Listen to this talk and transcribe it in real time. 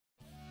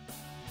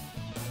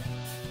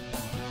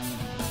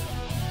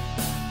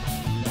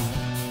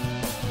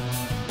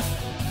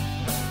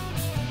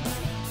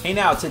Hey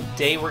now,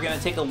 today we're going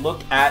to take a look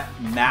at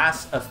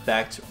Mass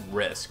Effect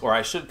Risk, or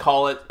I should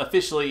call it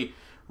officially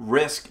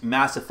Risk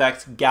Mass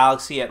Effect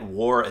Galaxy at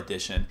War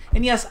Edition.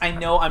 And yes, I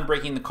know I'm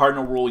breaking the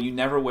cardinal rule. You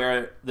never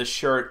wear the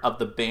shirt of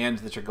the band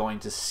that you're going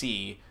to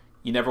see.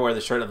 You never wear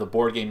the shirt of the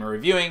board game you're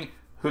reviewing.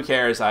 Who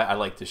cares? I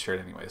like this shirt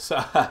anyway.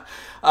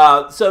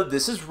 So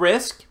this is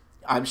Risk.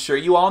 I'm sure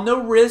you all know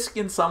Risk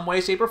in some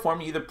way, shape, or form.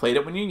 You either played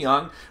it when you're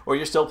young, or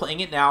you're still playing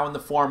it now in the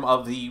form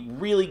of the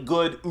really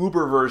good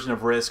Uber version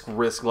of Risk,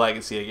 Risk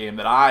Legacy, a game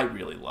that I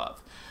really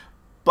love.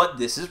 But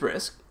this is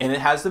Risk, and it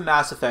has the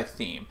Mass Effect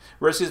theme.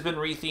 Risk has been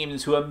rethemed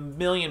into a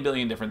million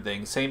billion different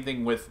things. Same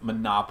thing with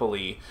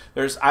Monopoly.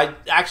 There was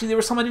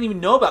some I didn't even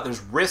know about. There's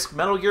Risk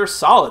Metal Gear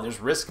Solid. There's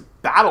Risk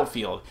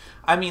Battlefield.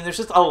 I mean, there's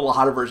just a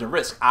lot of versions of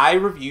Risk. I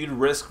reviewed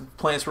Risk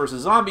Plants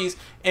vs. Zombies,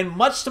 and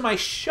much to my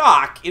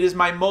shock, it is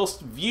my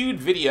most viewed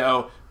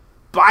video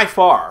by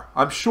far.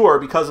 I'm sure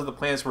because of the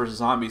Plants vs.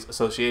 Zombies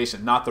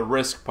association, not the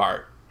Risk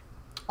part.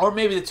 Or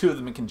maybe the two of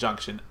them in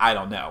conjunction. I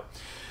don't know.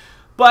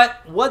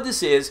 But what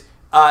this is,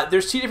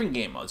 there's two different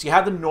game modes. You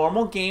have the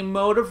normal game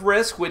mode of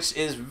Risk, which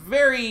is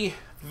very,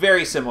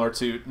 very similar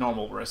to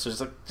normal Risk.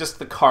 There's just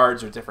the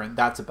cards are different.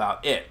 That's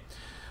about it.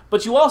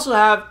 But you also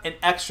have an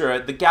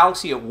extra, the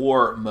Galaxy at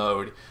War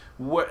mode,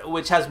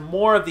 which has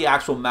more of the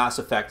actual Mass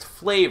Effect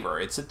flavor.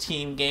 It's a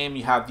team game.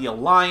 You have the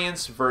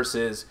Alliance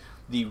versus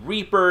the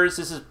Reapers.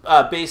 This is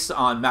based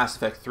on Mass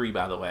Effect 3,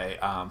 by the way.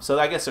 So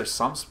I guess there's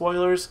some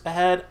spoilers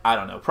ahead. I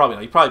don't know. Probably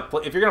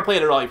not. If you're going to play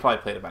it at all, you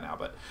probably played it by now.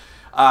 But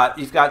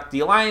you've got the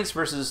Alliance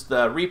versus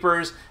the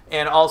Reapers,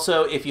 and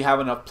also if you have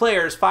enough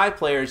players, 5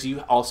 players, you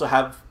also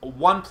have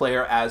one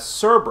player as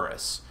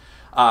Cerberus.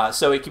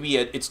 So it can be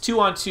it's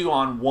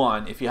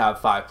 2-on-2-on-1 if you have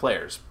 5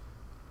 players,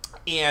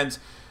 and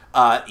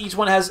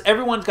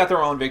everyone's got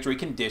their own victory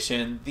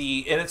condition. And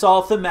it's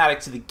all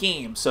thematic to the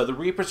game. So the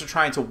Reapers are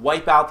trying to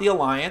wipe out the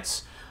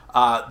Alliance.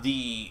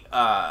 The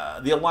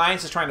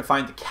Alliance is trying to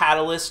find the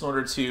catalyst in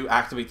order to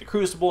activate the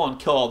Crucible and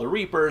kill all the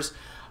Reapers.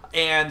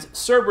 And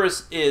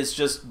Cerberus is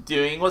just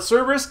doing what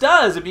Cerberus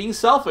does and being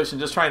selfish and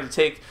just trying to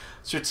take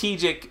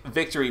strategic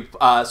victory,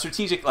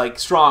 strategic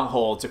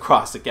strongholds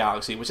across the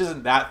galaxy, which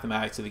isn't that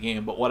thematic to the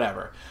game, but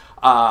whatever.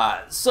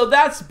 So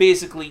that's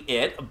basically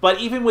it. But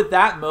even with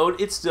that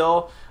mode, it's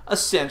still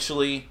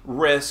essentially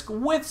Risk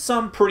with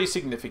some pretty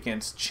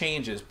significant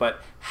changes. But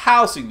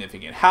how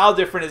significant? How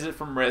different is it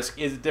from Risk?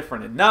 Is it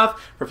different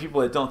enough for people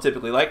that don't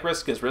typically like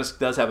Risk? Because Risk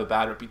does have a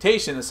bad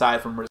reputation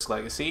aside from Risk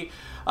Legacy.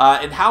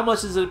 And how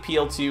much does it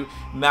appeal to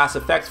Mass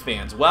Effect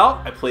fans?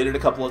 Well, I played it a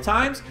couple of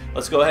times.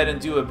 Let's go ahead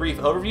and do a brief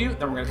overview.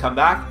 Then we're going to come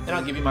back and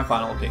I'll give you my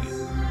final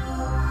opinion.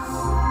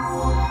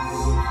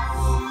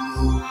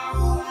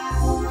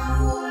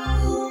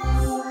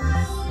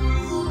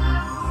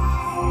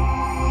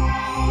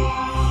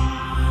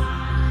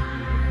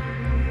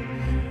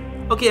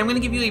 Okay, I'm going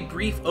to give you a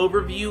brief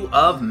overview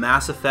of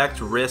Mass Effect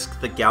Risk,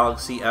 the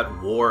Galaxy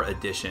at War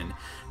Edition.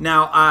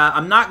 Now,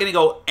 I'm not going to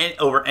go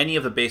over any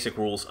of the basic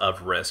rules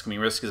of Risk. I mean,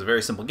 Risk is a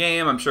very simple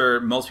game. I'm sure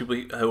most people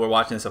who are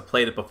watching this have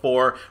played it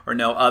before or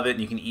know of it,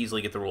 and you can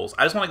easily get the rules.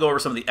 I just want to go over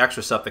some of the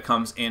extra stuff that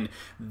comes in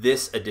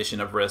this edition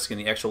of Risk and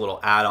the extra little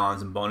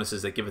add-ons and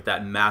bonuses that give it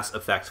that Mass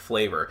Effect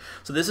flavor.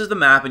 So this is the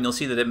map, and you'll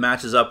see that it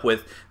matches up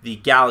with the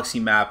Galaxy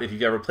map if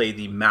you've ever played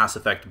the Mass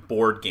Effect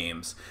board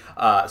games.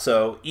 But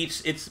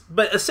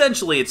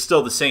essentially it's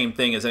still the same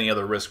thing as any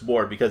other Risk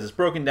board because it's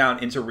broken down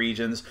into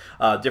regions,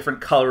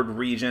 different colored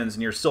regions,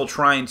 and you're still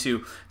trying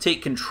to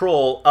take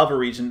control of a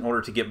region in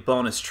order to get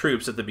bonus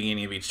troops at the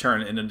beginning of each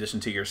turn in addition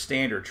to your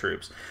standard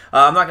troops.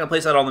 I'm not going to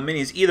place out all the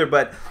minis either,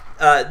 but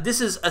this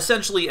is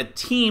essentially a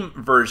team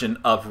version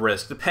of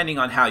Risk depending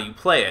on how you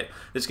play it.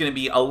 It's going to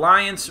be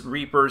Alliance,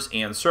 Reapers,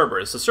 and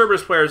Cerberus. The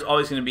Cerberus player is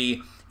always going to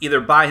be either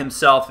by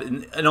himself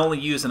and only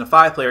used in a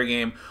 5-player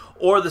game,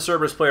 or the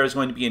Cerberus player is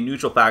going to be a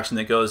neutral faction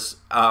that goes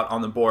out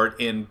on the board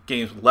in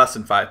games with less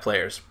than 5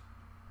 players.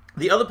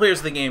 The other players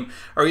of the game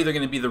are either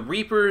going to be the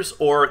Reapers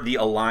or the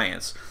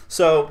Alliance.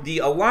 So the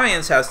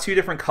Alliance has 2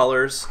 different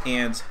colors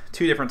and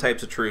 2 different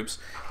types of troops.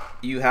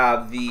 You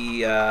have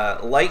the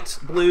light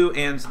blue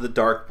and the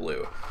dark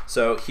blue.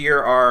 So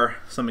here are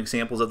some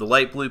examples of the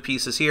light blue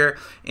pieces here.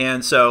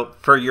 And so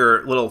for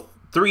your little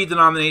 3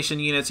 denomination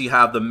units, you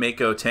have the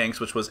Mako tanks,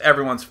 which was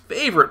everyone's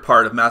favorite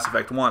part of Mass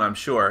Effect 1, I'm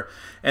sure.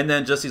 And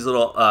then just these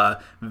little,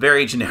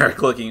 very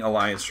generic-looking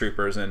Alliance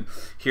troopers. And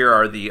here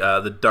are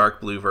the dark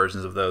blue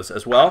versions of those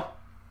as well.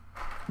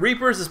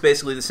 Reapers is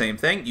basically the same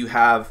thing. You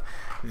have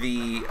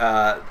the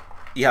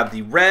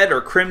red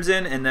or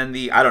crimson, and then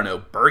the, I don't know,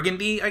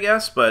 burgundy, I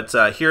guess. But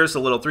here's a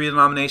little 3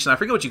 denomination. I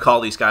forget what you call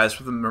these guys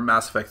from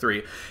Mass Effect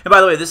 3. And by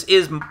the way, this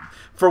is,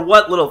 for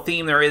what little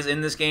theme there is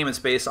in this game, it's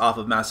based off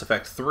of Mass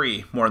Effect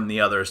 3 more than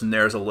the others. And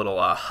there's a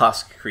little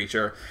husk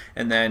creature.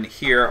 And then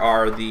here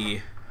are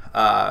the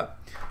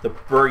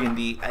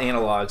burgundy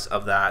analogs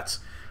of that.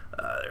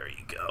 There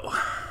you go.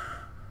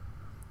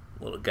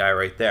 Little guy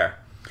right there.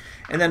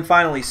 And then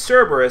finally,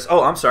 Cerberus.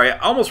 Oh, I'm sorry. I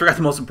almost forgot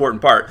the most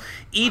important part.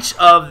 Each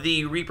of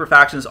the Reaper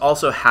factions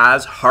also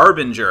has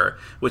Harbinger,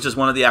 which is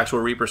one of the actual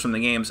Reapers from the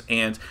games.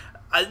 And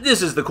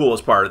This is the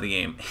coolest part of the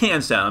game,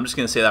 hands down. I'm just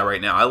going to say that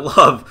right now. I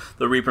love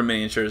the Reaper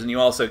miniatures, and you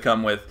also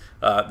come with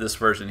this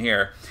version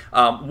here.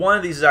 One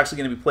of these is actually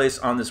going to be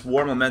placed on this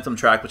War Momentum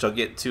track, which I'll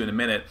get to in a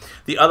minute.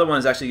 The other one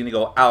is actually going to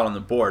go out on the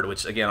board,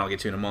 which, again, I'll get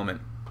to in a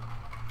moment.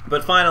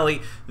 But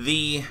finally,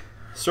 the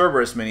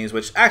Cerberus minis,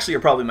 which actually are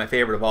probably my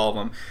favorite of all of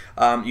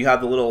them. You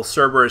have the little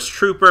Cerberus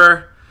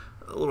Trooper,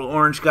 the little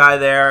orange guy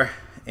there,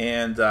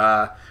 and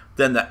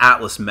then the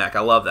Atlas mech.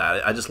 I love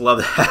that. I just love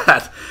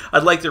that.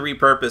 I'd like to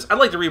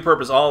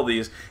repurpose all of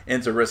these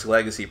into Risk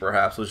Legacy,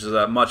 perhaps, which is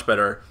a much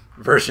better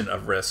version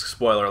of Risk.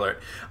 Spoiler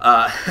alert.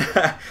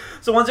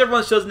 So once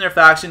everyone's chosen their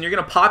faction, you're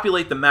going to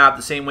populate the map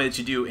the same way that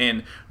you do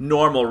in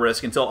normal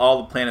Risk until all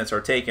the planets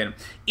are taken.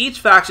 Each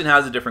faction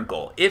has a different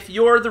goal. If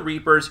you're the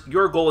Reapers,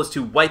 your goal is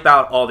to wipe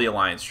out all the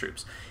Alliance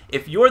troops.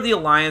 If you're the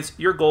Alliance,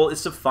 your goal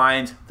is to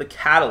find the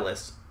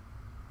Catalyst.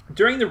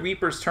 During the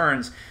Reapers'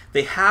 turns,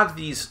 they have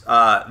these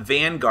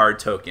Vanguard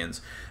tokens.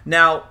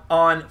 Now,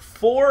 on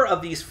 4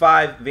 of these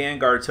 5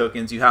 Vanguard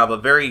tokens, you have a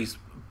very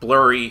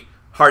blurry,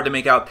 hard to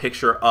make out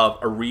picture of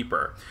a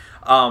Reaper.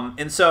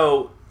 And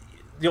so,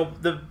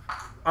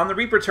 on the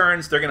Reaper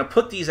turns, they're going to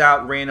put these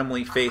out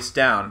randomly face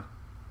down.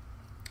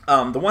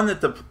 The one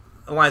that the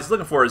Alliance is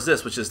looking for is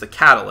this, which is the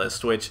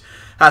Catalyst, which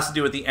has to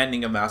do with the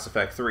ending of Mass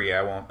Effect 3.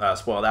 I won't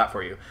spoil that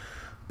for you.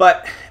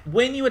 But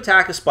when you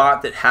attack a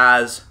spot that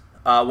has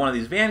one of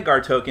these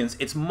Vanguard tokens,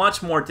 it's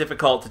much more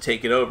difficult to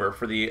take it over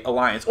for the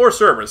Alliance, or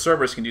Cerberus.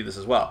 Cerberus can do this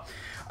as well.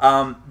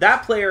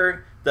 That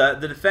player, the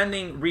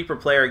defending Reaper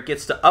player,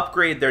 gets to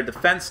upgrade their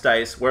defense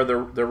dice, where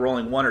they're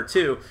rolling 1 or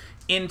 2,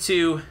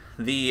 into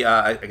the,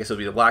 I guess it'll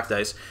be the black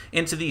dice,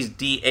 into these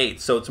D8.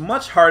 So it's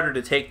much harder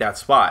to take that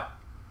spot.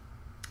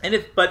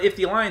 But if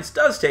the Alliance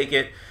does take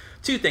it,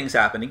 2 things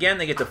happen. Again,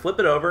 they get to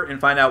flip it over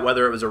and find out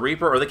whether it was a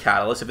Reaper or the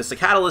Catalyst. If it's the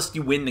Catalyst,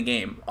 you win the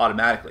game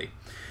automatically.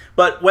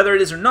 But whether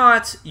it is or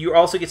not, you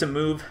also get to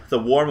move the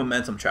War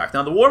Momentum track.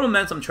 Now, the War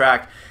Momentum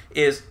track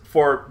is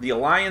for the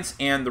Alliance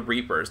and the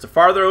Reapers. The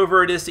farther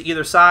over it is to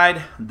either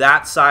side,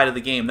 that side of the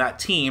game, that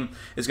team,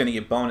 is going to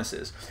get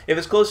bonuses. If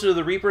it's closer to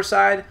the Reaper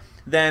side,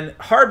 then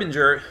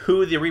Harbinger,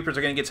 who the Reapers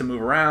are going to get to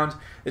move around,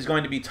 is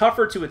going to be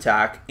tougher to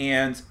attack,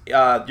 and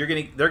they're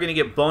going to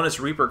get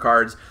bonus Reaper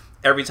cards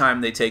every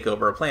time they take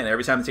over a planet.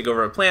 Every time they take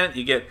over a planet,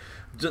 you get,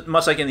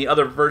 much like in the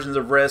other versions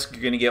of Risk,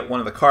 you're going to get one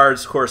of the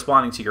cards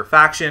corresponding to your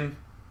faction.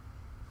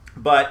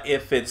 But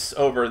if it's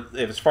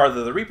farther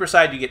to the Reaper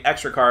side, you get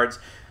extra cards.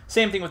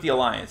 Same thing with the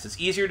Alliance. It's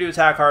easier to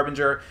attack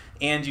Harbinger,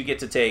 and you get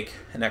to take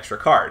an extra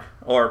card.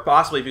 Or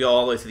possibly, if you go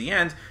all the way to the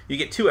end, you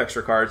get 2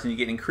 extra cards, and you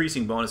get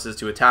increasing bonuses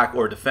to attack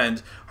or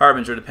defend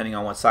Harbinger, depending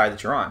on what side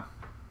that you're on.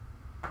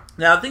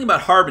 Now, the thing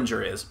about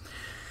Harbinger is,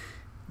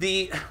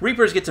 the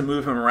Reapers get to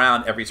move him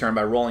around every turn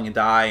by rolling a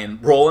die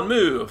and roll and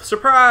move.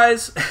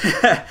 Surprise!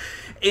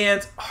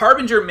 And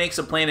Harbinger makes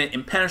a planet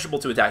impenetrable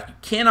to attack. You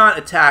cannot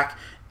attack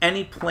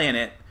any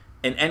planet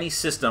in any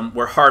system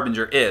where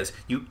Harbinger is.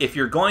 If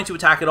you're going to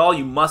attack at all,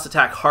 you must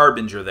attack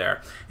Harbinger there.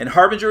 And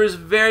Harbinger is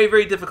very,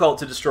 very difficult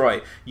to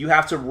destroy. You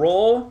have to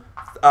roll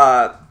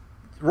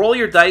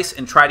your dice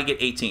and try to get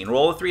 18.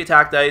 Roll a 3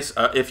 attack dice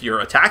if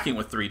you're attacking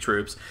with 3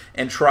 troops,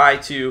 and try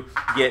to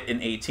get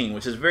an 18,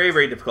 which is very,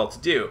 very difficult to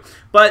do.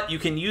 But you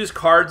can use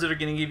cards that are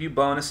going to give you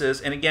bonuses.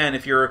 And again,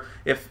 if you're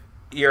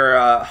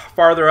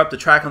farther up the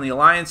track on the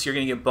Alliance, you're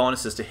going to get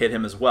bonuses to hit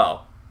him as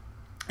well.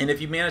 And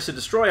if you manage to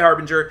destroy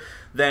Harbinger,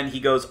 then he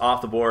goes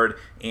off the board,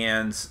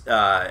 and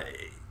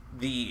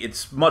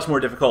it's much more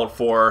difficult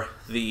for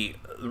the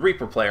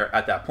Reaper player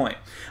at that point.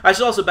 I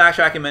should also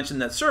backtrack and mention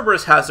that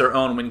Cerberus has their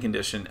own win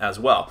condition as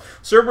well.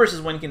 Cerberus'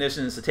 win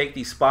condition is to take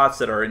these spots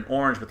that are in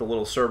orange with the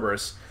little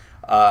Cerberus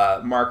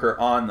marker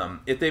on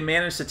them. If they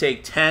manage to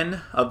take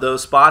 10 of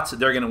those spots,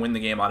 they're going to win the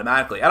game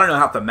automatically. I don't know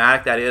how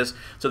thematic that is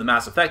to the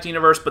Mass Effect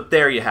universe, but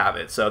there you have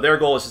it. So their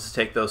goal is just to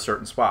take those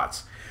certain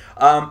spots.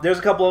 There's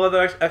a couple of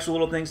other extra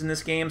little things in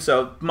this game.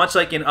 So much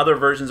like in other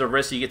versions of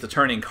Risk, you get to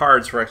turn in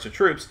cards for extra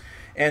troops,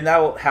 and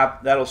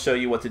that'll show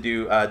you what to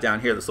do down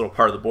here, this little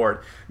part of the board.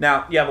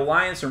 Now, you have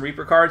Alliance and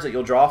Reaper cards that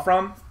you'll draw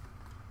from,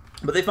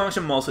 but they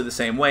function mostly the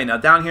same way. Now,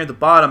 down here at the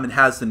bottom, it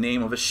has the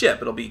name of a ship.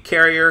 It'll be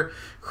Carrier,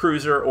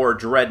 Cruiser, or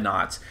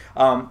Dreadnought.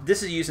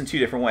 This is used in 2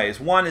 different ways.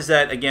 One is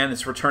that, again,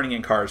 it's returning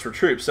in cards for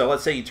troops. So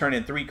let's say you turn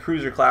in 3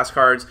 Cruiser class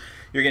cards,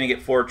 you're going to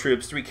get 4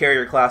 troops, 3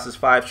 Carrier classes,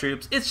 5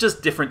 troops. It's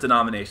just different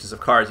denominations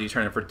of cards that you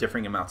turn in for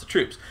differing amounts of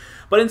troops.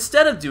 But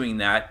instead of doing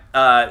that,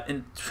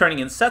 and turning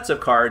in sets of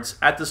cards,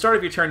 at the start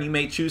of your turn, you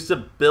may choose to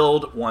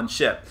build 1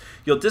 ship.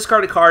 You'll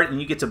discard a card, and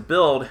you get to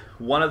build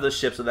one of the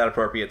ships of that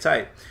appropriate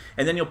type.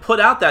 And then you'll put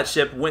out that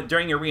ship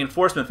during your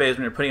reinforcement phase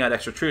when you're putting out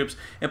extra troops,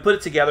 and put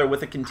it together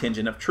with a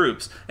contingent of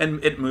troops.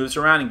 And it moves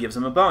around and gives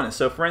them a bonus.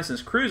 So, for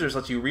instance, Cruisers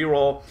lets you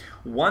reroll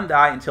 1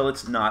 die until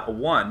it's not a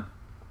 1.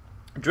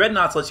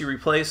 Dreadnoughts lets you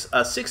replace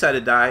a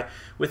 6-sided die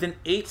with an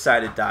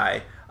 8-sided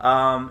die.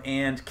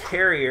 And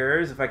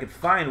Carriers, if I could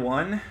find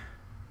one...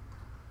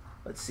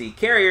 Let's see,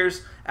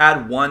 Carriers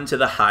add 1 to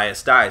the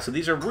highest die. So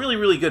these are really,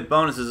 really good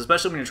bonuses,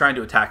 especially when you're trying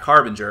to attack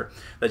Harbinger,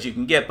 that you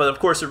can get. But of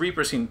course, the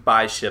Reapers can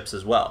buy ships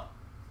as well.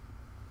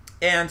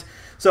 And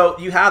so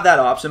you have that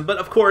option, but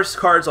of course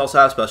cards also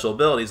have special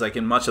abilities, like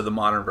in much of the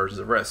modern versions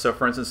of Risk. So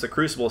for instance, the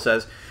Crucible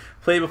says,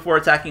 play before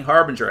attacking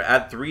Harbinger,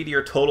 add 3 to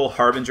your total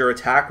Harbinger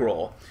attack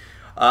roll.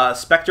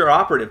 Spectre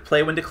Operative,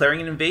 play when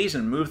declaring an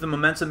invasion, move the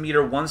momentum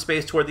meter 1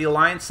 space toward the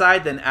Alliance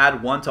side, then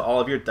add 1 to all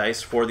of your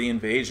dice for the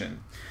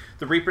invasion.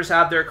 The Reapers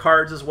have their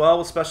cards as well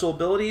with special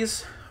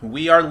abilities.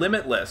 We are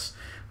Limitless.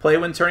 Play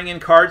when turning in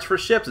cards for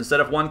ships. Instead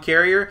of 1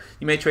 carrier,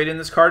 you may trade in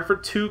this card for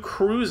 2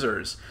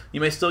 cruisers.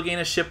 You may still gain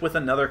a ship with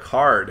another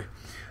card.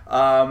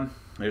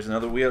 There's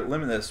another We are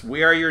Limitless.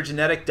 We are your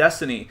genetic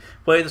destiny.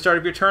 Play at the start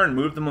of your turn.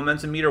 Move the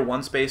momentum meter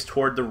 1 space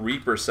toward the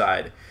Reaper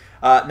side.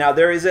 Now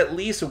there is at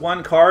least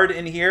 1 card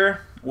in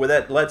here where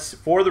that lets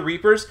for the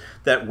Reapers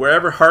that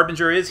wherever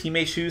Harbinger is, he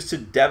may choose to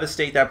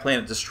devastate that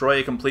planet, destroy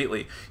it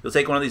completely. You'll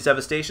take one of these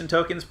devastation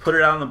tokens, put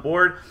it out on the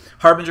board.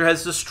 Harbinger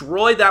has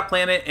destroyed that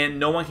planet, and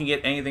no one can get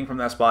anything from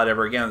that spot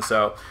ever again.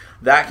 So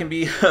that can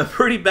be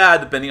pretty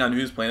bad depending on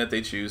whose planet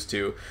they choose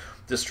to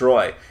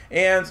destroy.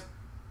 And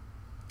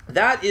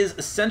that is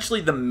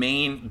essentially the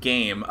main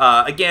game.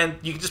 Again,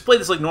 you can just play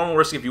this like normal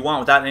Risk if you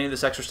want without any of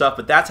this extra stuff,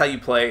 but that's how you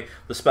play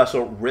the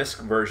special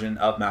Risk version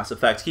of Mass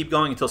Effect. Keep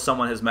going until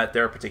someone has met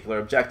their particular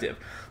objective.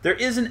 There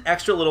is an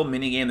extra little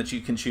mini game that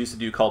you can choose to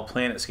do called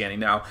planet scanning.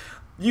 Now,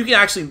 you can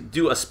actually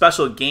do a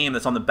special game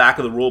that's on the back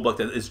of the rulebook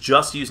that is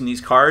just using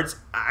these cards.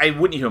 I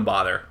wouldn't even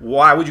bother.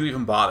 Why would you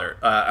even bother?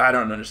 I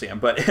don't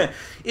understand. But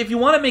if you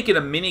want to make it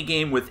a mini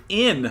game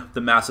within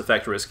the Mass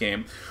Effect Risk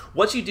game,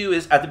 what you do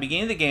is at the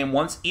beginning of the game,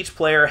 once each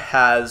player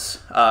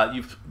has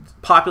you've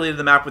populated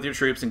the map with your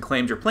troops and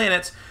claimed your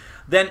planets,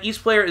 then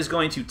each player is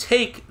going to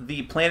take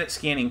the planet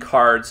scanning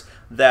cards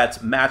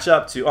that match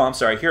up to. Oh, I'm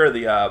sorry. Here are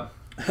the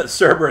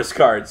Cerberus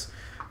cards.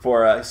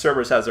 For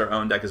Cerberus has their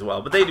own deck as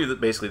well, but they do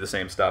basically the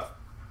same stuff.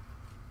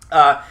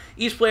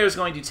 Each player is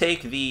going to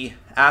take the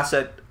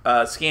asset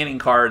scanning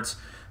cards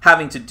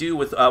having to do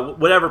with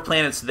whatever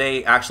planets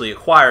they actually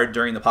acquired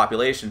during the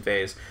population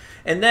phase.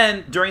 And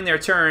then, during their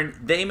turn,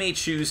 they may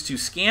choose to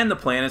scan the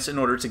planets in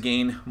order to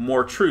gain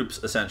more troops,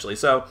 essentially.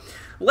 So,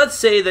 let's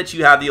say that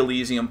you have the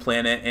Elysium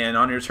planet, and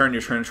on your turn,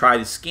 you're going to try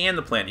to scan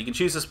the planet. You can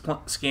choose to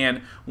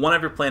scan one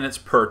of your planets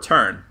per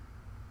turn.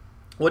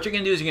 What you're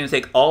going to do is you're going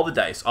to take all the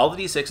dice, all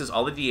the d6s,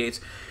 all the d8s,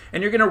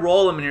 and you're going to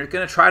roll them, and you're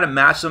going to try to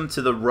match them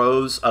to the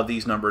rows of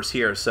these numbers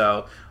here.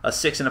 So a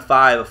 6 and a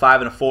 5, a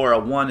 5 and a 4, a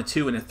 1, a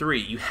 2, and a 3.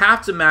 You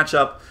have to match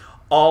up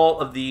all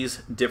of these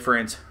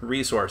different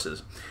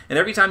resources. And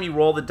every time you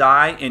roll the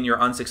die and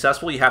you're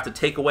unsuccessful, you have to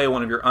take away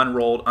one of your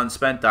unrolled,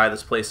 unspent die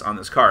that's placed on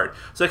this card.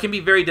 So it can be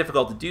very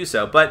difficult to do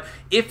so. But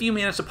if you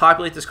manage to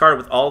populate this card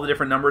with all the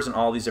different numbers and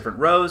all these different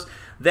rows,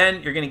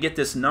 then you're going to get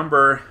this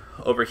number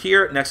over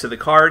here next to the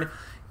card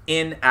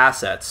in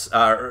assets,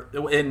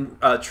 in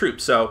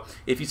troops. So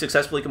if you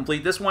successfully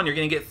complete this one, you're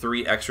going to get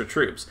 3 extra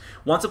troops.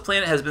 Once a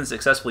planet has been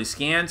successfully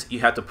scanned,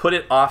 you have to put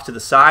it off to the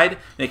side,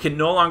 and it can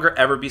no longer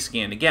ever be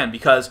scanned again,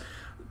 because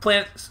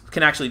planets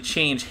can actually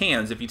change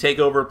hands. If you take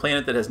over a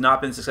planet that has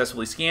not been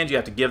successfully scanned, you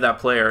have to give that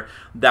player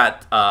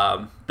that,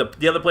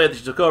 the other player that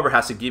you took over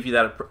has to give you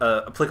that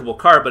applicable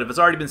card, but if it's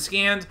already been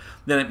scanned,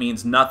 then it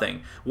means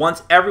nothing.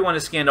 Once everyone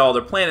has scanned all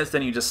their planets,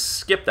 then you just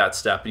skip that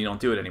step and you don't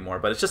do it anymore,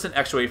 but it's just an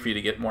extra way for you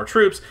to get more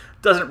troops.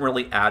 Doesn't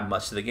really add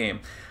much to the game.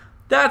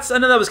 I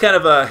know that was kind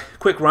of a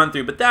quick run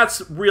through, but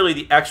that's really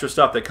the extra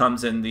stuff that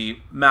comes in the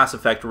Mass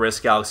Effect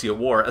Risk Galaxy at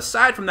War.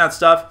 Aside from that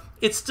stuff,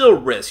 it's still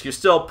Risk. You're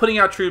still putting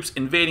out troops,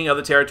 invading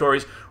other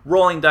territories,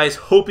 rolling dice,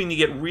 hoping to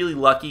get really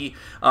lucky,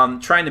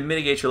 trying to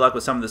mitigate your luck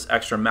with some of this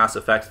extra Mass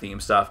Effect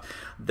theme stuff.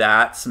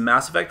 That's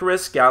Mass Effect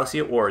Risk Galaxy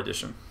at War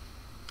Edition.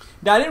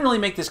 Now, I didn't really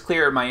make this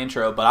clear in my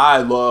intro, but I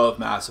love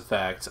Mass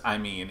Effect. I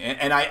mean,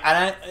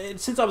 and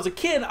since I was a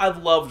kid,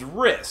 I've loved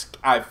Risk.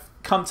 I've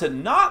come to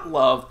not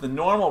love the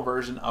normal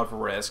version of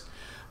Risk,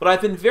 but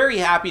I've been very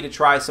happy to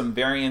try some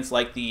variants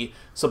like the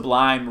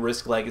Sublime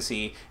Risk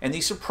Legacy and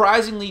the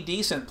surprisingly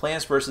decent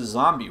Plants vs.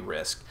 Zombie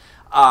Risk.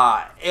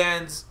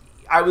 And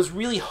I was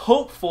really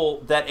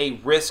hopeful that a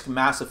Risk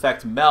Mass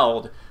Effect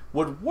meld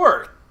would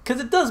work, because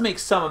it does make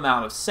some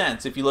amount of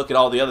sense if you look at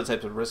all the other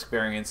types of Risk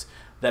variants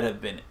that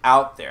have been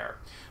out there.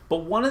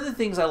 But one of the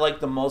things I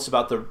liked the most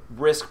about the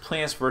Risk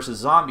Plants vs.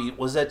 Zombie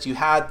was that you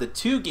had the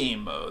 2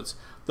 game modes.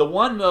 The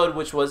one mode,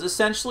 which was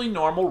essentially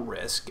normal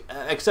Risk,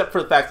 except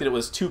for the fact that it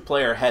was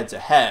 2-player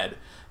head-to-head,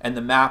 and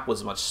the map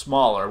was much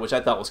smaller, which I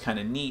thought was kind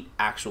of neat,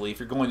 actually, if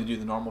you're going to do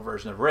the normal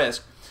version of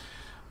Risk.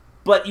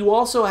 But you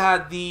also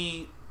had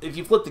if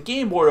you flip the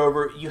game board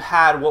over, you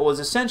had what was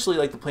essentially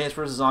like the Plants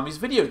vs. Zombies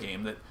video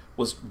game that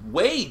was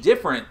way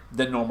different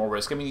than normal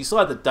Risk. I mean, you still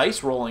had the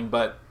dice rolling,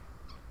 but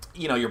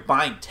you know, you're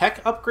buying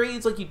tech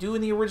upgrades like you do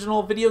in the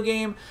original video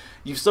game.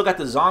 You've still got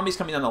the zombies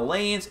coming down the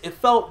lanes. It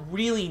felt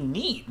really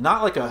neat.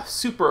 Not like a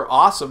super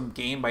awesome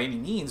game by any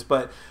means,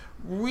 but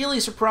really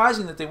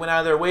surprising that they went out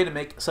of their way to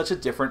make such a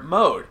different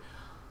mode.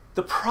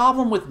 The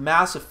problem with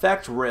Mass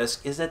Effect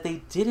Risk is that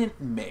they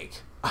didn't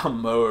make a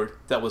mode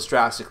that was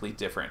drastically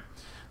different.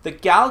 The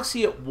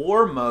Galaxy at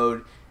War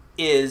mode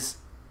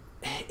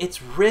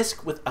it's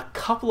Risk with a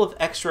couple of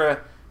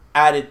extra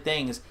added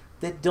things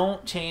that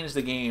don't change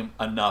the game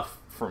enough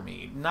for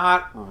me.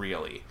 Not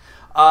really.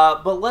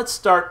 But let's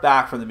start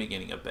back from the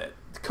beginning a bit.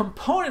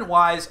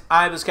 Component-wise,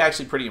 I was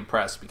actually pretty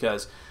impressed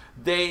because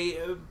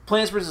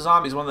Plants vs.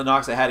 Zombies, one of the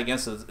knocks I had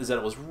against it is that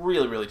it was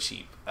really, really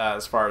cheap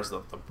as far as the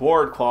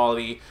board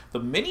quality. The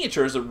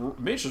miniatures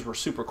were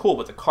super cool,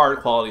 but the card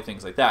quality,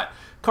 things like that.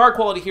 Card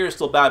quality here is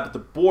still bad, but the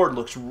board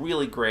looks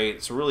really great.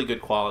 It's really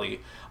good quality.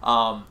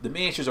 The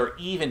miniatures are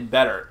even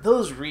better.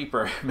 Those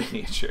Reaper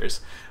miniatures,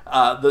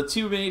 the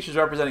 2 miniatures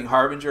representing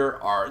Harbinger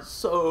are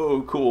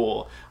so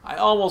cool. I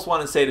almost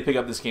want to say to pick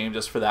up this game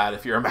just for that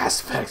if you're a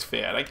Mass Effect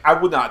fan. I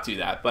would not do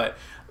that, but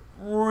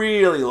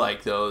really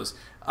like those.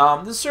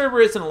 The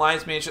Cerberus and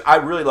Alliance miniatures, I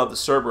really love the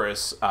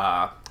Cerberus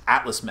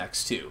Atlas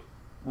mechs too.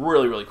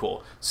 Really, really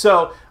cool.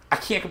 So I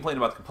can't complain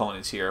about the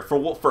components here.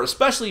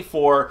 Especially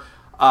for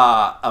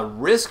a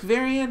Risk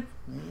variant,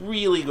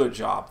 really good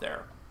job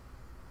there.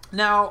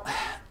 Now,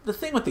 the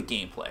thing with the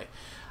gameplay.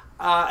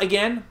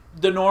 Again,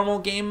 the normal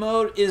game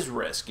mode is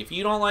Risk. If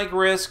you don't like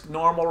Risk,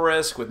 normal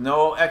Risk with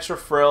no extra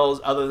frills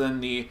other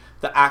than the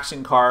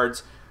action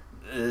cards,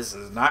 this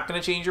is not going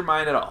to change your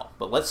mind at all.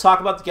 But let's talk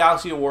about the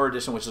Galaxy of War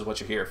Edition, which is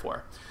what you're here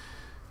for.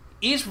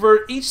 Each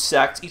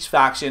sect, each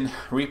faction,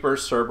 Reaper,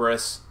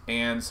 Cerberus,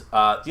 and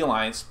the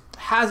Alliance,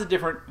 has a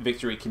different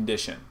victory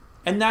condition.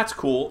 And that's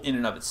cool in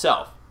and of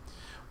itself.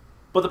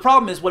 But the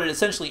problem is what it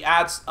essentially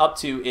adds up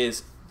to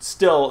is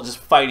still just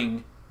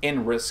fighting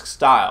in Risk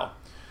style,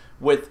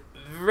 with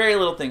very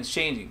little things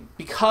changing.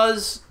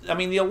 Because, I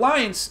mean, the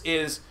Alliance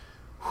is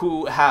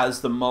who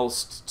has the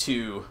most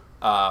to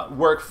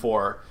work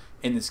for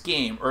in this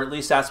game, or at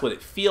least that's what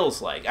it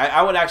feels like.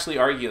 I would actually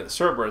argue that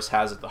Cerberus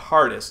has it the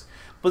hardest,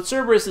 but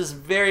Cerberus is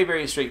very,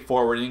 very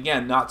straightforward, and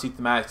again, not too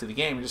thematic to the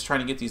game. You're just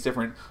trying to get these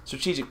different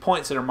strategic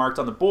points that are marked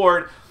on the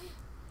board,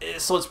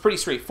 so it's pretty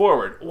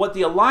straightforward. What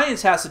the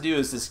Alliance has to do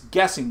is this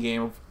guessing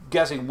game of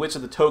guessing which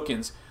of the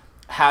tokens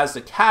has the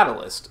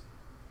catalyst,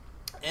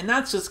 and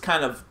that's just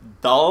kind of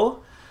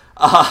dull,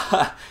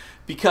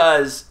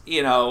 because,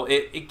 you know,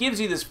 it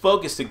gives you this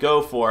focus to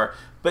go for,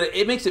 but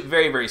it makes it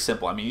very, very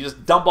simple. I mean, you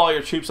just dump all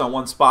your troops on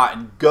one spot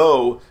and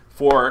go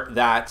for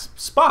that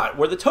spot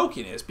where the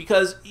token is,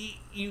 because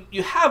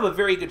you have a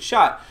very good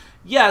shot.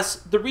 Yes,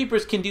 the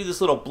Reapers can do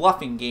this little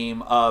bluffing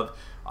game of,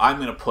 I'm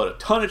going to put a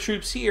ton of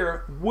troops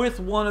here with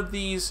one of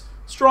these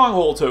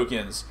stronghold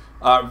tokens,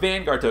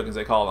 Vanguard tokens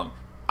they call them.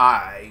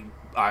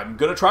 I'm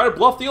going to try to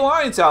bluff the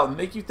Alliance out and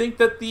make you think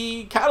that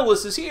the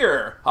catalyst is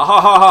here. Ha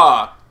ha ha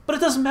ha. But it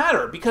doesn't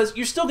matter because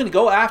you're still going to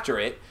go after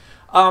it.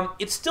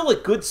 It's still a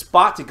good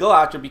spot to go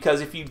after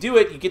because if you do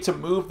it, you get to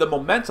move the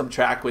momentum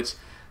track, which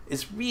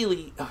is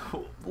really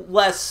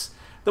less...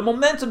 The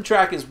momentum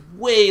track is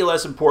way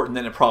less important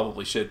than it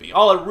probably should be.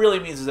 All it really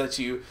means is that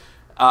you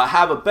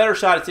have a better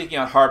shot at taking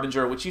out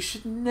Harbinger, which you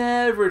should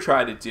never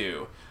try to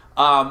do.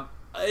 But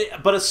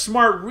a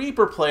smart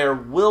Reaper player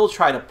will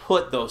try to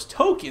put those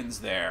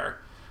tokens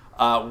there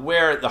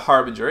where the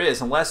Harbinger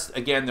is, unless,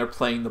 again, they're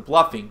playing the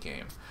bluffing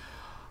game.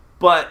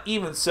 But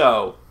even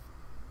so,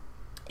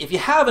 if you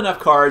have enough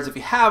cards, if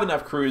you have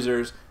enough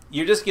cruisers,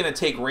 you're just going to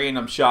take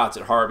random shots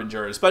at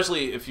Harbinger,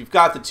 especially if you've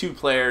got the 2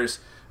 players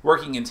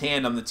working in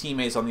tandem, the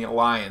teammates on the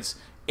Alliance.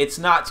 It's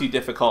not too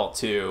difficult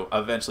to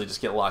eventually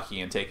just get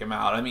lucky and take him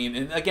out. I mean,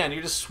 and again,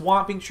 you're just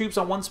swamping troops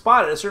on one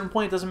spot. At a certain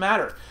point, it doesn't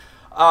matter.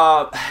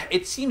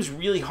 It seems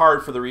really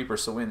hard for the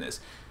Reapers to win this.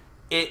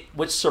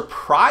 Which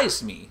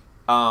surprised me,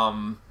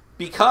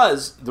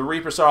 because the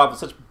Reapers start off with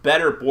such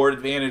better board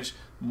advantage,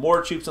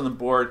 more troops on the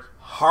board,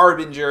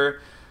 Harbinger,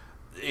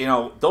 you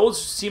know,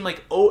 those seem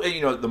like,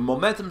 you know, the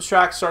momentum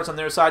track starts on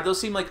their side. Those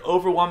seem like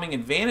overwhelming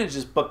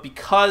advantages, but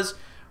because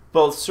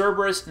both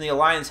Cerberus and the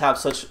Alliance have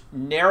such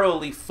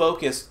narrowly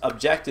focused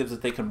objectives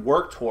that they can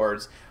work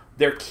towards,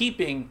 they're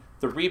keeping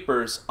the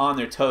Reapers on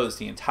their toes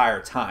the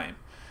entire time.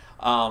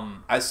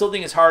 I still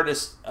think it's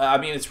hardest. I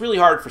mean, it's really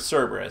hard for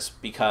Cerberus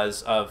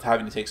because of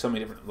having to take so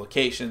many different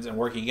locations and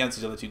working against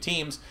these other 2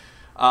 teams.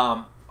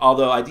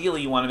 Although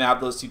ideally you want to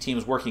have those 2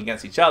 teams working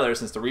against each other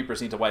since the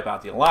Reapers need to wipe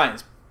out the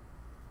Alliance.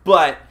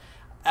 But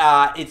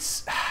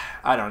it's,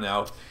 I don't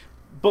know.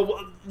 But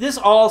this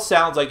all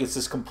sounds like it's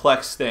this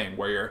complex thing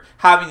where you're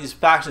having these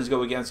factions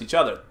go against each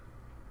other.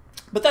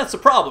 But that's the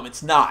problem.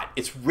 It's not.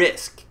 It's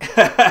Risk.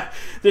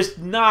 There's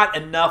not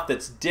enough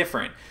that's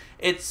different.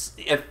 It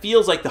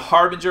feels like the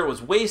Harbinger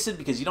was wasted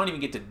because you don't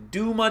even get to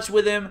do much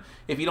with him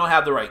if you don't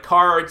have the right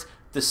cards.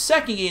 The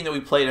second game that we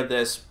played of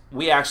this,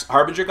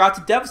 Harbinger got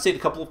to devastate a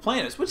couple of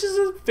planets, which is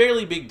a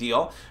fairly big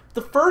deal.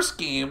 The first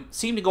game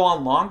seemed to go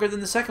on longer than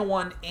the second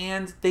one,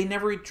 and they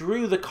never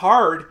drew the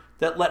card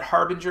that let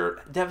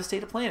Harbinger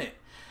devastate a planet.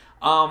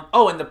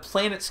 Oh, and the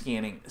planet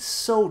scanning is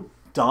so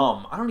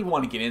dumb. I don't even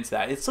want to get into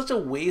that. It's such a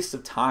waste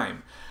of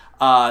time.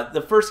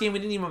 The first game, we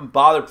didn't even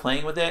bother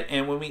playing with it,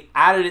 and when we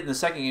added it in the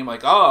second game,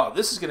 like, oh,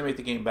 this is going to make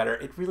the game better.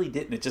 It really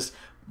didn't. It just,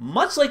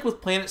 much like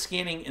with planet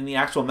scanning in the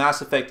actual Mass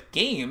Effect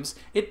games,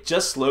 it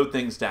just slowed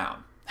things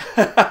down.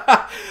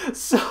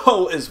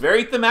 So it's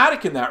very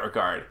thematic in that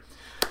regard.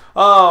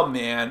 Oh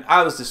man,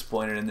 I was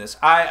disappointed in this.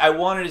 I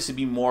wanted it to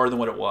be more than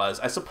what it was.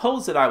 I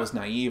suppose that I was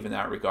naive in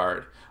that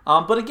regard.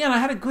 But again, I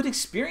had a good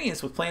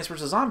experience with Plants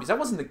vs. Zombies. That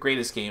wasn't the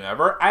greatest game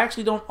ever. I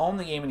actually don't own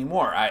the game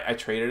anymore. I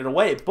traded it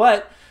away.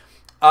 But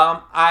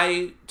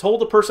I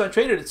told the person I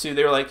traded it to,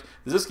 they were like,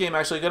 is this game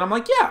actually good? I'm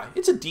like, yeah,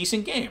 it's a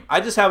decent game. I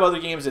just have other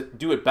games that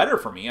do it better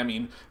for me. I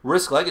mean,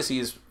 Risk Legacy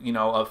is, you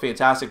know, a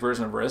fantastic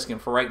version of Risk,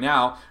 and for right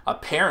now,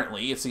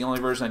 apparently, it's the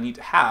only version I need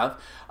to have.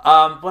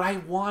 But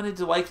I wanted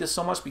to like this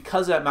so much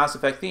because of that Mass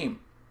Effect theme.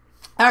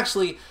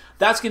 Actually,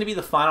 that's going to be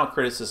the final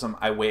criticism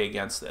I weigh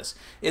against this,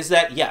 is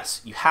that,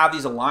 yes, you have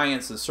these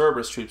Alliance and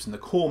Cerberus troops and the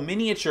cool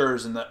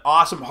miniatures and the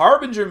awesome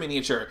Harbinger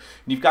miniature,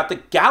 and you've got the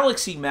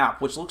Galaxy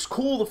map, which looks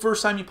cool the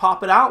first time you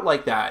pop it out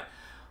like that,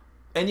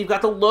 and you've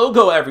got the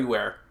logo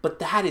everywhere, but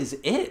that is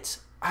it.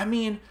 I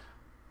mean,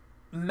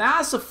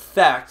 Mass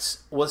Effect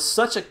was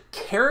such a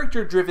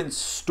character-driven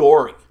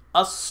story.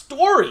 A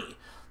story!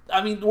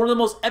 I mean, one of the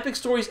most epic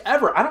stories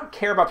ever. I don't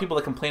care about people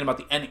that complain about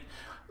the ending.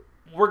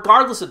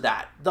 Regardless of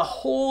that, the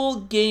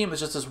whole game is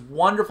just this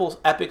wonderful,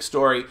 epic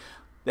story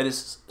that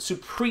is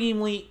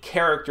supremely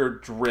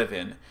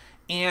character-driven,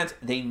 and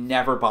they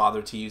never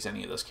bother to use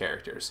any of those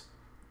characters.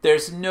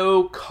 There's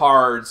no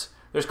cards.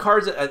 There's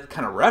cards that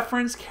kind of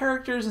reference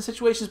characters and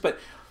situations, but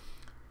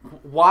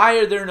why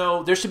are there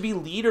no... There should be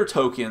leader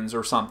tokens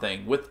or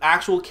something with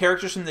actual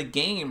characters from the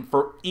game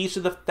for each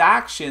of the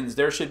factions.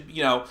 There should,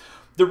 you know,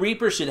 the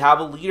Reaper should have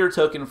a leader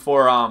token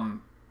for,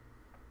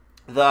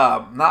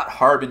 not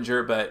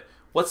Harbinger, but...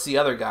 What's the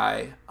other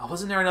guy?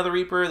 Wasn't there another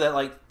Reaper that,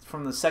 like,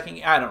 from the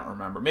second... I don't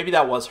remember. Maybe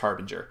that was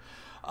Harbinger.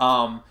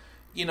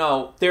 You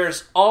know,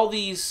 there's all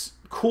these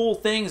cool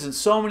things and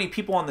so many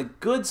people on the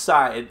good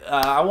side.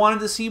 I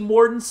wanted to see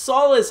Morden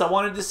Solis. I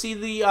wanted to see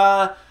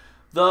the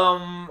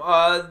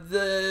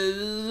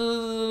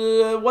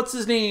what's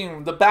his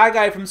name? The bad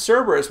guy from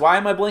Cerberus. Why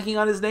am I blanking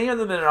on his name at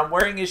the minute? I'm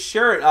wearing his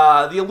shirt.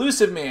 The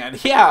Elusive Man.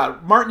 Yeah,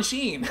 Martin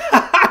Sheen.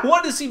 I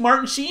wanted to see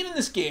Martin Sheen in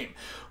this game.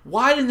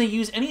 Why didn't they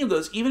use any of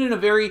those, even in a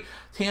very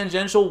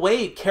tangential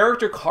way?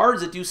 Character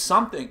cards that do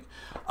something.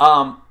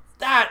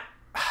 That,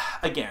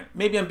 again,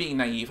 maybe I'm being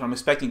naive. I'm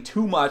expecting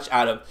too much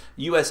out of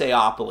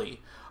USAopoly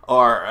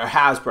or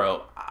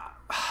Hasbro.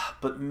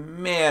 But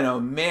man,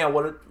 oh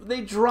man, they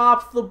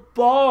dropped the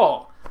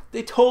ball.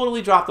 They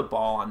totally dropped the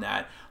ball on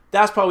that.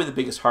 That's probably the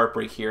biggest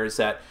heartbreak here, is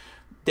that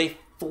they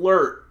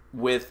flirt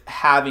with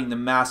having the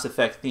Mass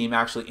Effect theme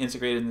actually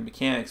integrated in the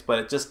mechanics, but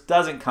it just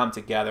doesn't come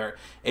together.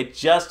 It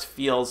just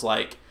feels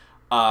like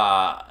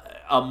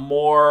a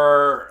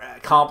more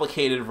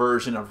complicated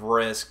version of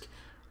Risk,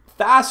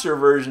 faster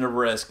version of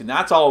Risk, and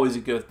that's always a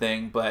good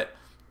thing, but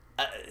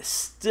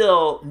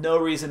still no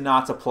reason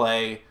not to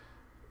play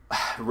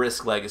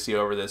Risk Legacy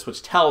over this,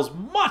 which tells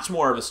much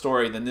more of a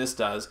story than this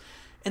does.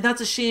 And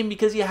that's a shame,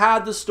 because you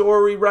had the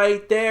story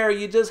right there.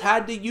 You just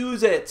had to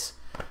use it.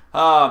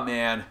 Oh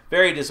man,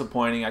 very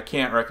disappointing. I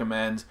can't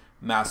recommend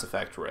Mass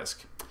Effect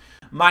Risk.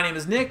 My name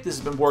is Nick, this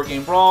has been Board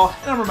Game Brawl,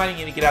 and I'm reminding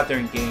you to get out there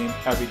and game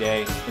every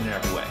day and in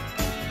every way.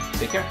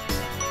 Take care.